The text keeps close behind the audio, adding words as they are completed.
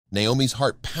Naomi's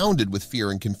heart pounded with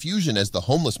fear and confusion as the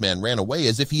homeless man ran away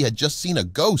as if he had just seen a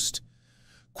ghost.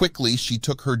 Quickly, she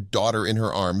took her daughter in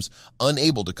her arms,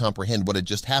 unable to comprehend what had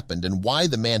just happened and why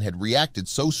the man had reacted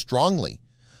so strongly.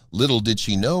 Little did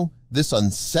she know, this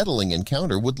unsettling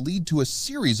encounter would lead to a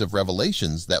series of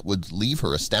revelations that would leave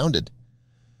her astounded.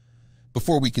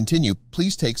 Before we continue,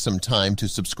 please take some time to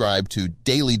subscribe to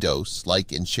Dailydose,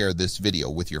 like and share this video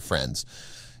with your friends.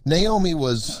 Naomi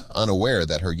was unaware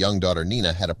that her young daughter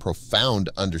Nina had a profound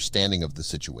understanding of the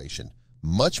situation,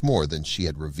 much more than she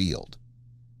had revealed.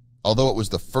 Although it was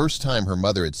the first time her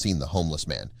mother had seen the homeless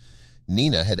man,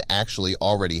 Nina had actually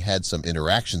already had some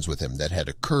interactions with him that had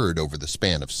occurred over the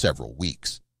span of several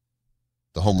weeks.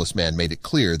 The homeless man made it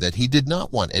clear that he did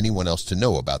not want anyone else to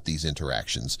know about these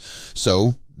interactions,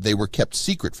 so they were kept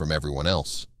secret from everyone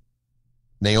else.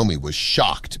 Naomi was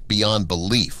shocked beyond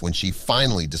belief when she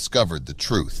finally discovered the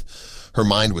truth. Her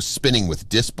mind was spinning with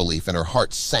disbelief and her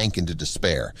heart sank into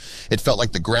despair. It felt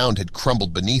like the ground had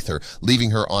crumbled beneath her,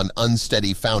 leaving her on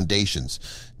unsteady foundations.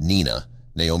 Nina,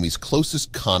 Naomi's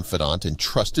closest confidant and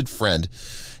trusted friend,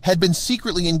 had been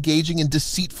secretly engaging in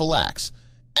deceitful acts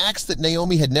that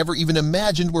Naomi had never even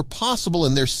imagined were possible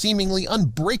in their seemingly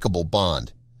unbreakable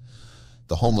bond.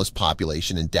 The homeless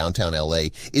population in downtown LA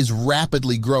is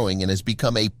rapidly growing and has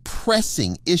become a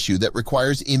pressing issue that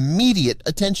requires immediate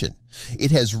attention.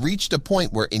 It has reached a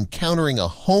point where encountering a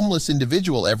homeless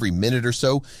individual every minute or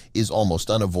so is almost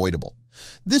unavoidable.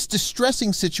 This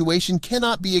distressing situation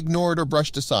cannot be ignored or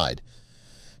brushed aside.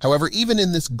 However, even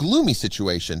in this gloomy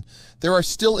situation, there are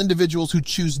still individuals who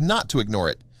choose not to ignore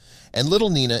it. And little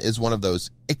Nina is one of those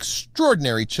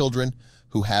extraordinary children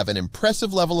who have an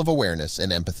impressive level of awareness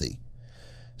and empathy.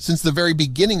 Since the very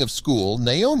beginning of school,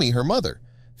 Naomi, her mother,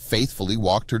 faithfully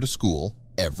walked her to school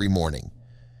every morning.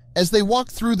 As they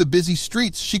walked through the busy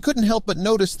streets, she couldn't help but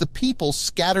notice the people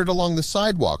scattered along the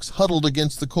sidewalks, huddled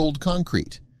against the cold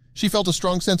concrete. She felt a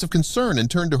strong sense of concern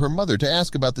and turned to her mother to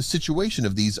ask about the situation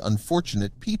of these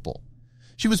unfortunate people.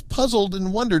 She was puzzled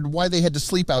and wondered why they had to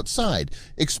sleep outside,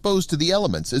 exposed to the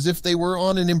elements, as if they were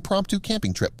on an impromptu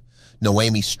camping trip.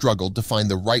 Naomi struggled to find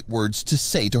the right words to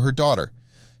say to her daughter.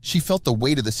 She felt the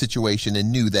weight of the situation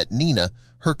and knew that Nina,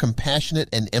 her compassionate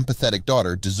and empathetic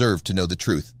daughter, deserved to know the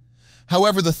truth.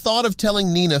 However, the thought of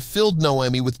telling Nina filled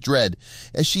Naomi with dread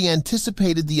as she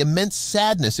anticipated the immense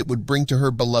sadness it would bring to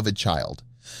her beloved child.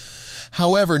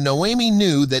 However, Naomi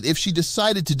knew that if she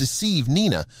decided to deceive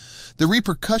Nina, the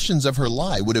repercussions of her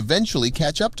lie would eventually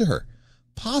catch up to her,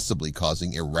 possibly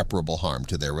causing irreparable harm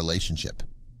to their relationship.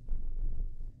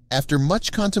 After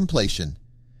much contemplation,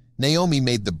 Naomi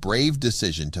made the brave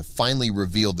decision to finally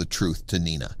reveal the truth to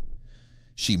Nina.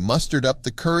 She mustered up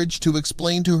the courage to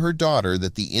explain to her daughter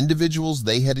that the individuals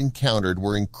they had encountered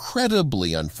were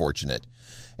incredibly unfortunate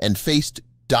and faced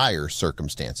dire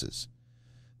circumstances.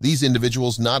 These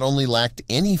individuals not only lacked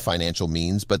any financial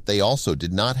means, but they also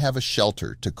did not have a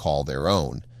shelter to call their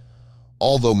own.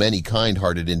 Although many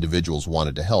kind-hearted individuals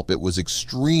wanted to help, it was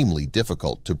extremely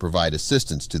difficult to provide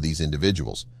assistance to these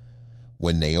individuals.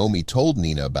 When Naomi told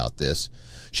Nina about this,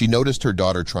 she noticed her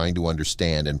daughter trying to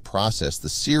understand and process the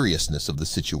seriousness of the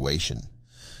situation.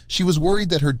 She was worried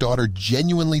that her daughter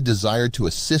genuinely desired to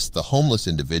assist the homeless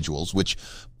individuals, which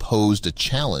posed a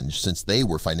challenge since they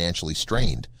were financially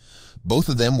strained. Both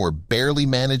of them were barely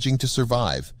managing to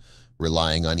survive,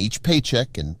 relying on each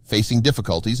paycheck and facing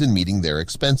difficulties in meeting their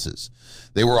expenses.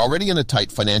 They were already in a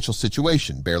tight financial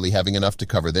situation, barely having enough to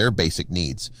cover their basic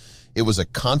needs. It was a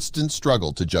constant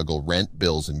struggle to juggle rent,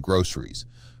 bills, and groceries.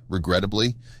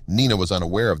 Regrettably, Nina was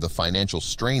unaware of the financial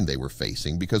strain they were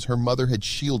facing because her mother had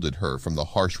shielded her from the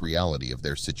harsh reality of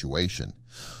their situation.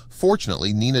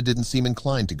 Fortunately, Nina didn't seem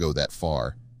inclined to go that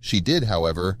far. She did,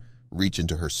 however, reach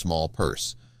into her small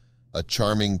purse, a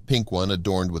charming pink one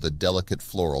adorned with a delicate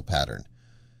floral pattern.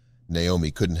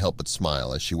 Naomi couldn't help but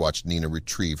smile as she watched Nina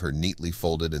retrieve her neatly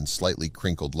folded and slightly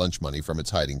crinkled lunch money from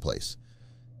its hiding place.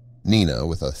 Nina,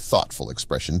 with a thoughtful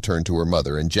expression, turned to her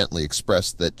mother and gently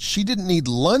expressed that she didn't need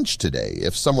lunch today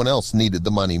if someone else needed the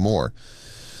money more.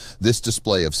 This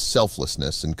display of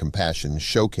selflessness and compassion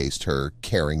showcased her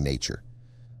caring nature.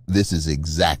 This is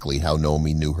exactly how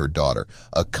Naomi knew her daughter,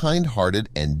 a kind-hearted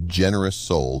and generous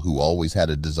soul who always had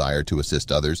a desire to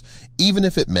assist others, even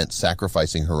if it meant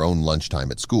sacrificing her own lunchtime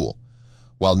at school.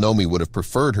 While Naomi would have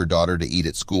preferred her daughter to eat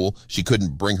at school, she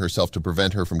couldn't bring herself to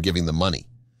prevent her from giving the money.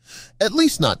 At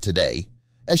least not today,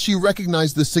 as she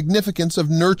recognized the significance of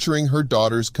nurturing her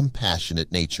daughter's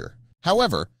compassionate nature.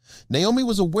 However, Naomi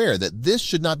was aware that this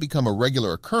should not become a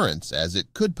regular occurrence, as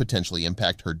it could potentially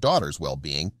impact her daughter's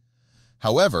well-being.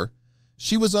 However,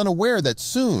 she was unaware that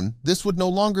soon this would no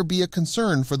longer be a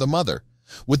concern for the mother.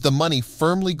 With the money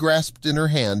firmly grasped in her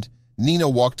hand, Nina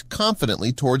walked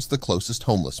confidently towards the closest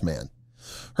homeless man.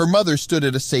 Her mother stood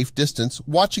at a safe distance,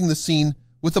 watching the scene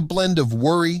with a blend of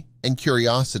worry and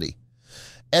curiosity.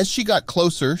 As she got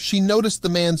closer, she noticed the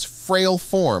man's frail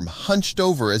form hunched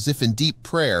over as if in deep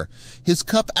prayer, his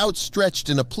cup outstretched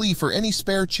in a plea for any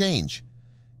spare change.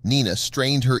 Nina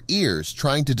strained her ears,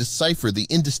 trying to decipher the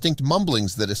indistinct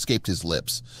mumblings that escaped his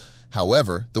lips.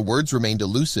 However, the words remained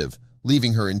elusive,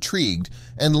 leaving her intrigued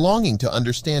and longing to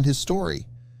understand his story.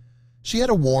 She had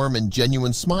a warm and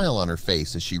genuine smile on her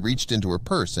face as she reached into her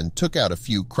purse and took out a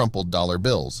few crumpled dollar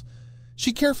bills.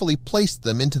 She carefully placed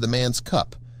them into the man's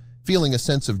cup, feeling a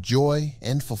sense of joy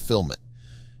and fulfillment.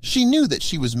 She knew that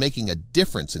she was making a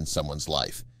difference in someone's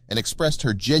life and expressed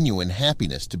her genuine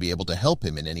happiness to be able to help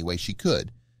him in any way she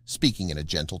could, speaking in a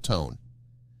gentle tone.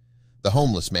 The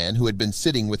homeless man, who had been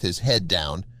sitting with his head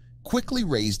down, quickly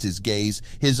raised his gaze,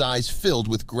 his eyes filled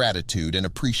with gratitude and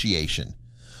appreciation.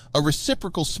 A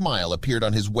reciprocal smile appeared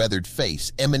on his weathered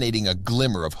face, emanating a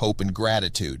glimmer of hope and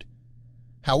gratitude.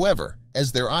 However,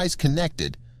 as their eyes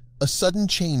connected, a sudden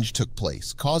change took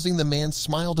place, causing the man's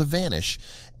smile to vanish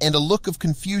and a look of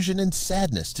confusion and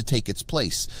sadness to take its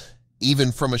place.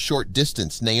 Even from a short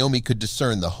distance, Naomi could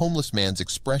discern the homeless man's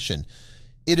expression.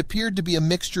 It appeared to be a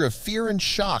mixture of fear and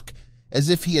shock, as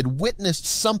if he had witnessed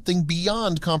something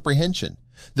beyond comprehension.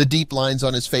 The deep lines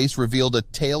on his face revealed a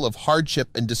tale of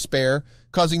hardship and despair,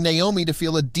 causing Naomi to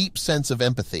feel a deep sense of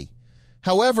empathy.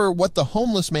 However, what the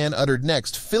homeless man uttered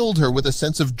next filled her with a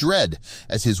sense of dread,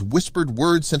 as his whispered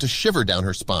words sent a shiver down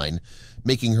her spine,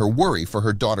 making her worry for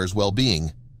her daughter's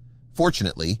well-being.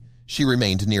 Fortunately, she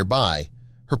remained nearby,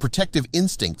 her protective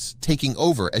instincts taking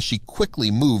over as she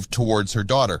quickly moved towards her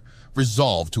daughter,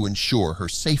 resolved to ensure her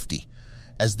safety.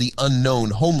 As the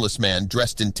unknown homeless man,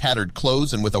 dressed in tattered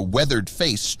clothes and with a weathered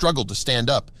face, struggled to stand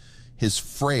up, his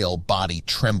frail body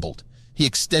trembled. He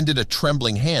extended a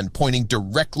trembling hand, pointing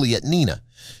directly at Nina.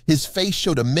 His face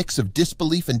showed a mix of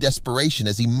disbelief and desperation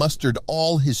as he mustered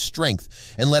all his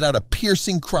strength and let out a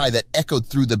piercing cry that echoed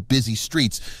through the busy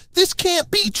streets. "This can't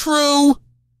be true!"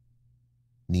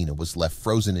 Nina was left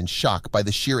frozen in shock by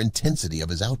the sheer intensity of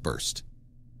his outburst.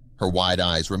 Her wide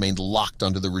eyes remained locked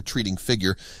onto the retreating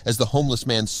figure as the homeless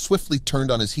man swiftly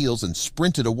turned on his heels and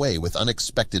sprinted away with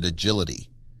unexpected agility.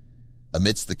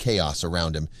 Amidst the chaos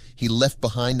around him, he left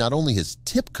behind not only his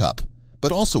tip cup,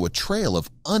 but also a trail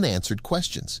of unanswered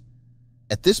questions.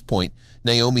 At this point,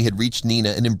 Naomi had reached Nina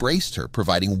and embraced her,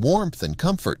 providing warmth and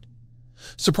comfort.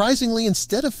 Surprisingly,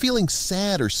 instead of feeling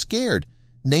sad or scared,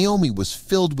 Naomi was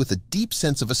filled with a deep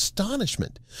sense of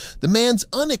astonishment. The man's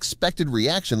unexpected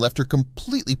reaction left her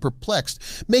completely perplexed,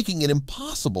 making it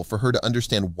impossible for her to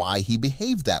understand why he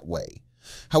behaved that way.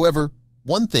 However,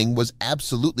 one thing was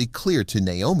absolutely clear to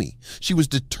Naomi. She was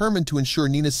determined to ensure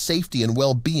Nina's safety and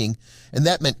well-being, and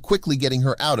that meant quickly getting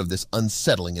her out of this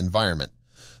unsettling environment.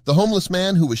 The homeless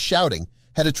man, who was shouting,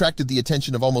 had attracted the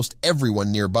attention of almost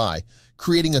everyone nearby,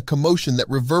 creating a commotion that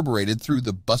reverberated through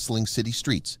the bustling city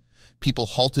streets. People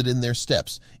halted in their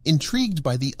steps, intrigued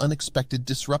by the unexpected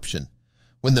disruption.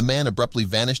 When the man abruptly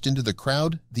vanished into the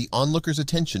crowd, the onlookers'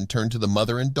 attention turned to the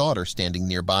mother and daughter standing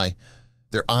nearby.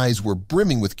 Their eyes were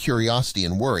brimming with curiosity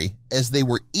and worry, as they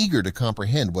were eager to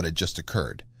comprehend what had just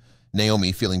occurred.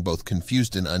 Naomi, feeling both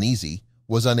confused and uneasy,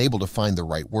 was unable to find the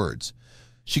right words.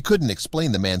 She couldn't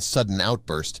explain the man's sudden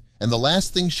outburst, and the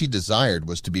last thing she desired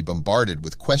was to be bombarded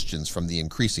with questions from the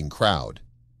increasing crowd.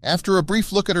 After a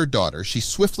brief look at her daughter, she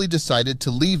swiftly decided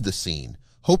to leave the scene,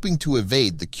 hoping to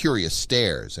evade the curious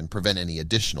stares and prevent any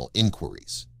additional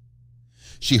inquiries.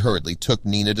 She hurriedly took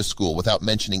Nina to school without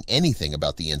mentioning anything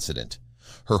about the incident.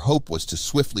 Her hope was to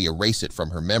swiftly erase it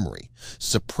from her memory,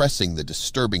 suppressing the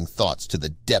disturbing thoughts to the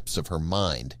depths of her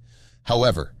mind.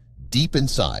 However, deep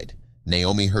inside,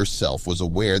 Naomi herself was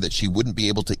aware that she wouldn't be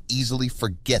able to easily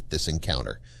forget this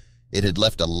encounter. It had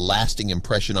left a lasting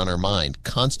impression on her mind,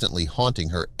 constantly haunting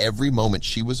her every moment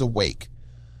she was awake.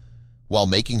 While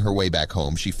making her way back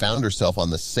home, she found herself on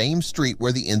the same street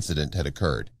where the incident had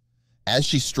occurred. As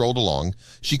she strolled along,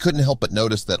 she couldn't help but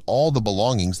notice that all the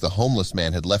belongings the homeless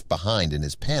man had left behind in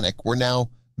his panic were now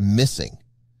missing.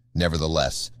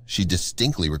 Nevertheless, she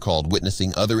distinctly recalled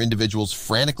witnessing other individuals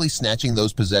frantically snatching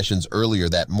those possessions earlier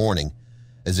that morning,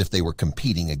 as if they were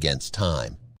competing against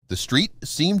time. The street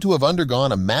seemed to have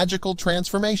undergone a magical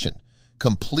transformation,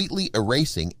 completely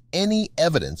erasing any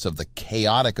evidence of the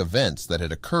chaotic events that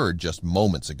had occurred just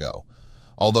moments ago.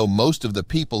 Although most of the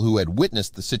people who had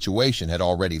witnessed the situation had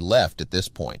already left at this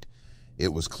point,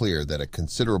 it was clear that a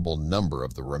considerable number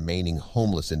of the remaining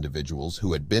homeless individuals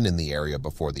who had been in the area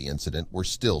before the incident were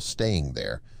still staying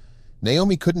there.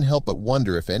 Naomi couldn't help but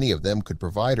wonder if any of them could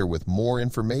provide her with more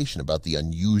information about the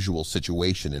unusual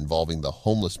situation involving the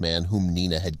homeless man whom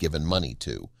Nina had given money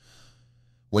to.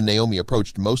 When Naomi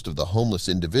approached most of the homeless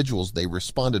individuals, they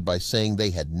responded by saying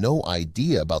they had no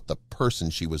idea about the person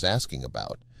she was asking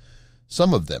about.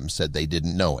 Some of them said they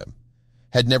didn't know him,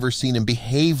 had never seen him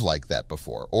behave like that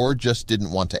before, or just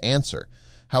didn't want to answer.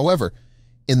 However,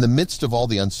 in the midst of all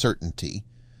the uncertainty,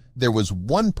 there was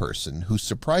one person who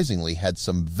surprisingly had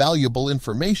some valuable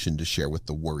information to share with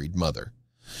the worried mother.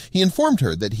 He informed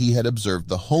her that he had observed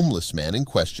the homeless man in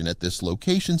question at this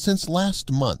location since last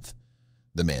month.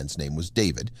 The man's name was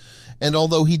David, and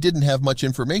although he didn't have much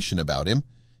information about him,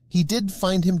 he did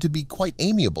find him to be quite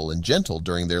amiable and gentle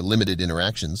during their limited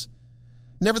interactions.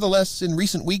 Nevertheless, in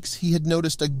recent weeks, he had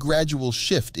noticed a gradual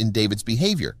shift in David's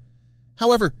behavior.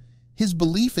 However, his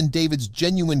belief in David's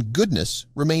genuine goodness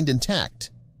remained intact.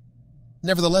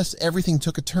 Nevertheless, everything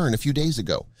took a turn a few days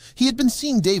ago. He had been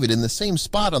seeing David in the same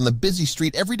spot on the busy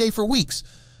street every day for weeks,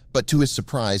 but to his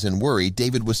surprise and worry,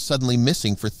 David was suddenly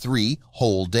missing for 3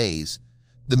 whole days.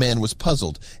 The man was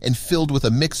puzzled and filled with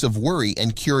a mix of worry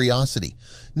and curiosity.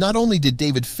 Not only did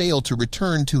David fail to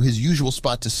return to his usual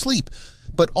spot to sleep,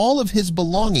 but all of his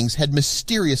belongings had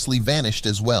mysteriously vanished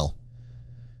as well.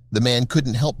 The man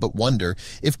couldn't help but wonder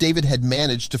if David had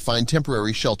managed to find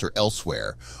temporary shelter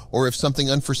elsewhere, or if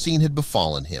something unforeseen had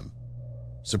befallen him.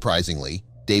 Surprisingly,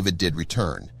 David did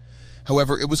return.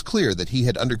 However, it was clear that he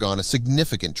had undergone a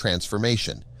significant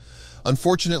transformation.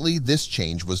 Unfortunately, this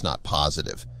change was not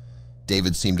positive.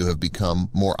 David seemed to have become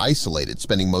more isolated,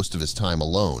 spending most of his time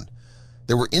alone.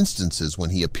 There were instances when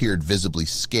he appeared visibly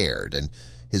scared, and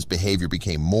his behavior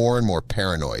became more and more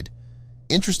paranoid.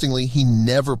 Interestingly, he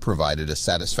never provided a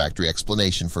satisfactory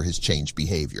explanation for his changed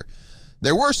behavior.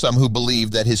 There were some who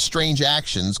believed that his strange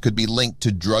actions could be linked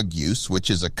to drug use, which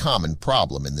is a common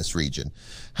problem in this region.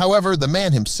 However, the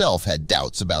man himself had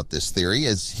doubts about this theory,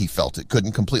 as he felt it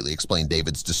couldn't completely explain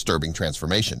David's disturbing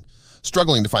transformation.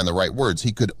 Struggling to find the right words,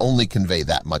 he could only convey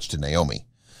that much to Naomi.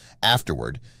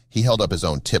 Afterward, he held up his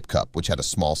own tip cup, which had a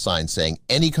small sign saying,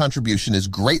 "Any contribution is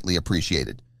greatly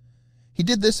appreciated." He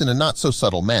did this in a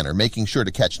not-so-subtle manner, making sure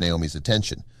to catch Naomi's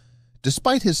attention.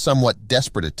 Despite his somewhat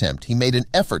desperate attempt, he made an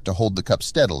effort to hold the cup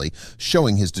steadily,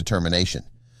 showing his determination.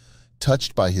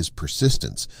 Touched by his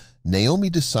persistence, Naomi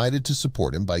decided to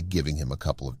support him by giving him a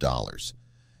couple of dollars.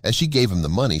 As she gave him the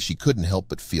money, she couldn't help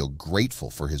but feel grateful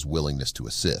for his willingness to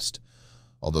assist.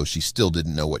 Although she still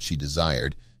didn't know what she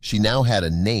desired, she now had a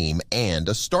name and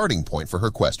a starting point for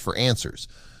her quest for answers.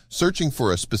 Searching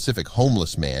for a specific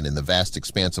homeless man in the vast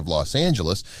expanse of Los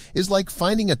Angeles is like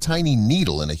finding a tiny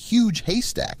needle in a huge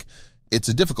haystack. It's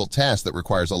a difficult task that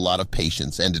requires a lot of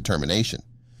patience and determination.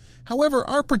 However,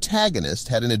 our protagonist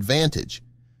had an advantage.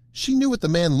 She knew what the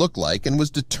man looked like and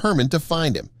was determined to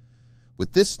find him.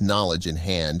 With this knowledge in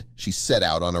hand, she set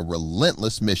out on a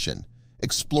relentless mission,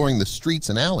 exploring the streets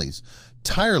and alleys,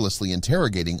 tirelessly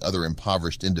interrogating other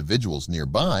impoverished individuals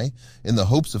nearby in the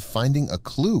hopes of finding a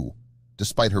clue.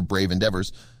 Despite her brave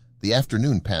endeavors, the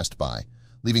afternoon passed by,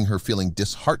 leaving her feeling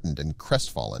disheartened and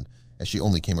crestfallen as she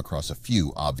only came across a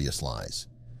few obvious lies.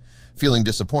 Feeling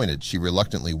disappointed, she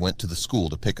reluctantly went to the school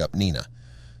to pick up Nina.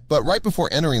 But right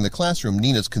before entering the classroom,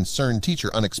 Nina's concerned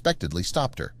teacher unexpectedly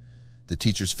stopped her. The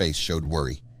teacher's face showed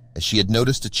worry, as she had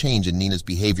noticed a change in Nina's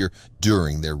behavior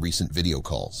during their recent video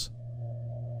calls.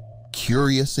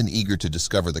 Curious and eager to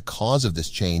discover the cause of this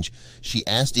change, she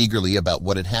asked eagerly about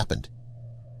what had happened.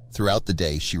 Throughout the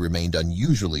day, she remained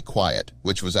unusually quiet,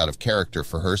 which was out of character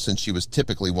for her since she was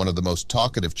typically one of the most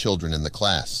talkative children in the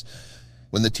class.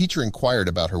 When the teacher inquired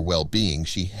about her well-being,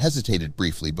 she hesitated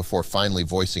briefly before finally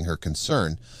voicing her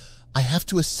concern. "I have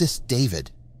to assist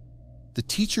David." The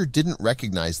teacher didn't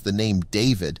recognize the name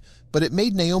David, but it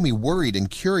made Naomi worried and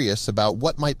curious about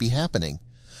what might be happening.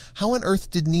 How on earth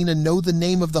did Nina know the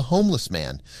name of the homeless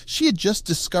man? She had just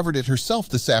discovered it herself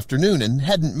this afternoon and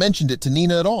hadn't mentioned it to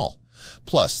Nina at all.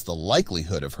 Plus, the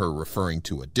likelihood of her referring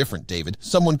to a different David,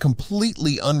 someone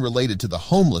completely unrelated to the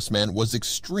homeless man, was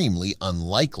extremely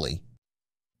unlikely.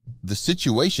 The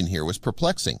situation here was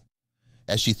perplexing.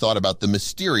 As she thought about the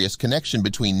mysterious connection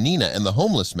between Nina and the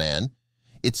homeless man,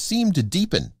 it seemed to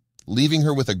deepen, leaving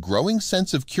her with a growing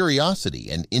sense of curiosity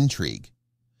and intrigue.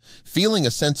 Feeling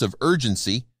a sense of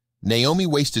urgency, Naomi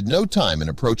wasted no time in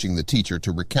approaching the teacher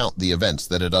to recount the events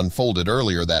that had unfolded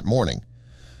earlier that morning.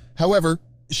 However,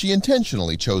 she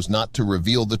intentionally chose not to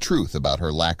reveal the truth about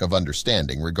her lack of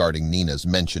understanding regarding Nina's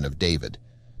mention of David.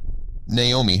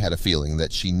 Naomi had a feeling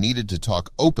that she needed to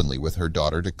talk openly with her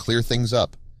daughter to clear things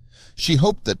up. She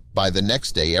hoped that by the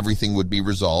next day everything would be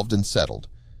resolved and settled.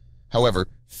 However,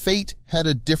 fate had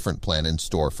a different plan in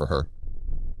store for her.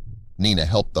 Nina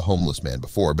helped the homeless man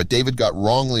before, but David got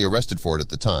wrongly arrested for it at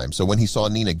the time, so when he saw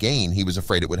Nina gain, he was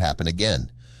afraid it would happen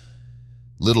again.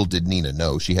 Little did Nina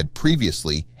know she had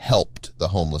previously helped the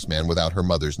homeless man without her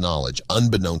mother's knowledge.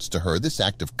 Unbeknownst to her, this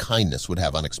act of kindness would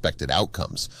have unexpected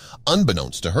outcomes.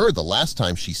 Unbeknownst to her, the last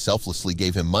time she selflessly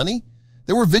gave him money,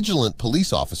 there were vigilant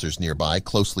police officers nearby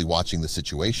closely watching the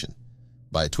situation.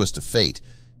 By a twist of fate,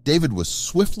 David was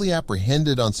swiftly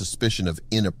apprehended on suspicion of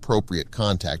inappropriate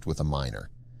contact with a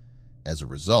minor. As a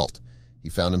result, he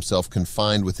found himself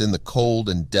confined within the cold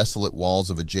and desolate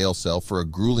walls of a jail cell for a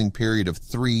grueling period of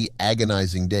 3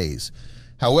 agonizing days.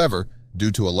 However, due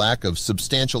to a lack of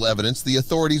substantial evidence, the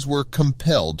authorities were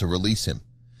compelled to release him.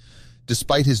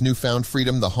 Despite his newfound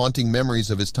freedom, the haunting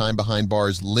memories of his time behind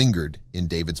bars lingered in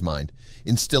David's mind,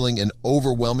 instilling an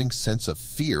overwhelming sense of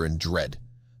fear and dread.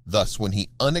 Thus, when he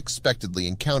unexpectedly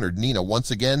encountered Nina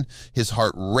once again, his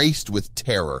heart raced with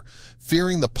terror,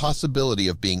 fearing the possibility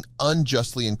of being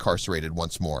unjustly incarcerated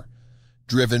once more.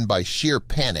 Driven by sheer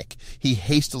panic, he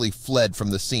hastily fled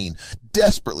from the scene,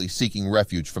 desperately seeking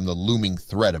refuge from the looming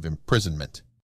threat of imprisonment.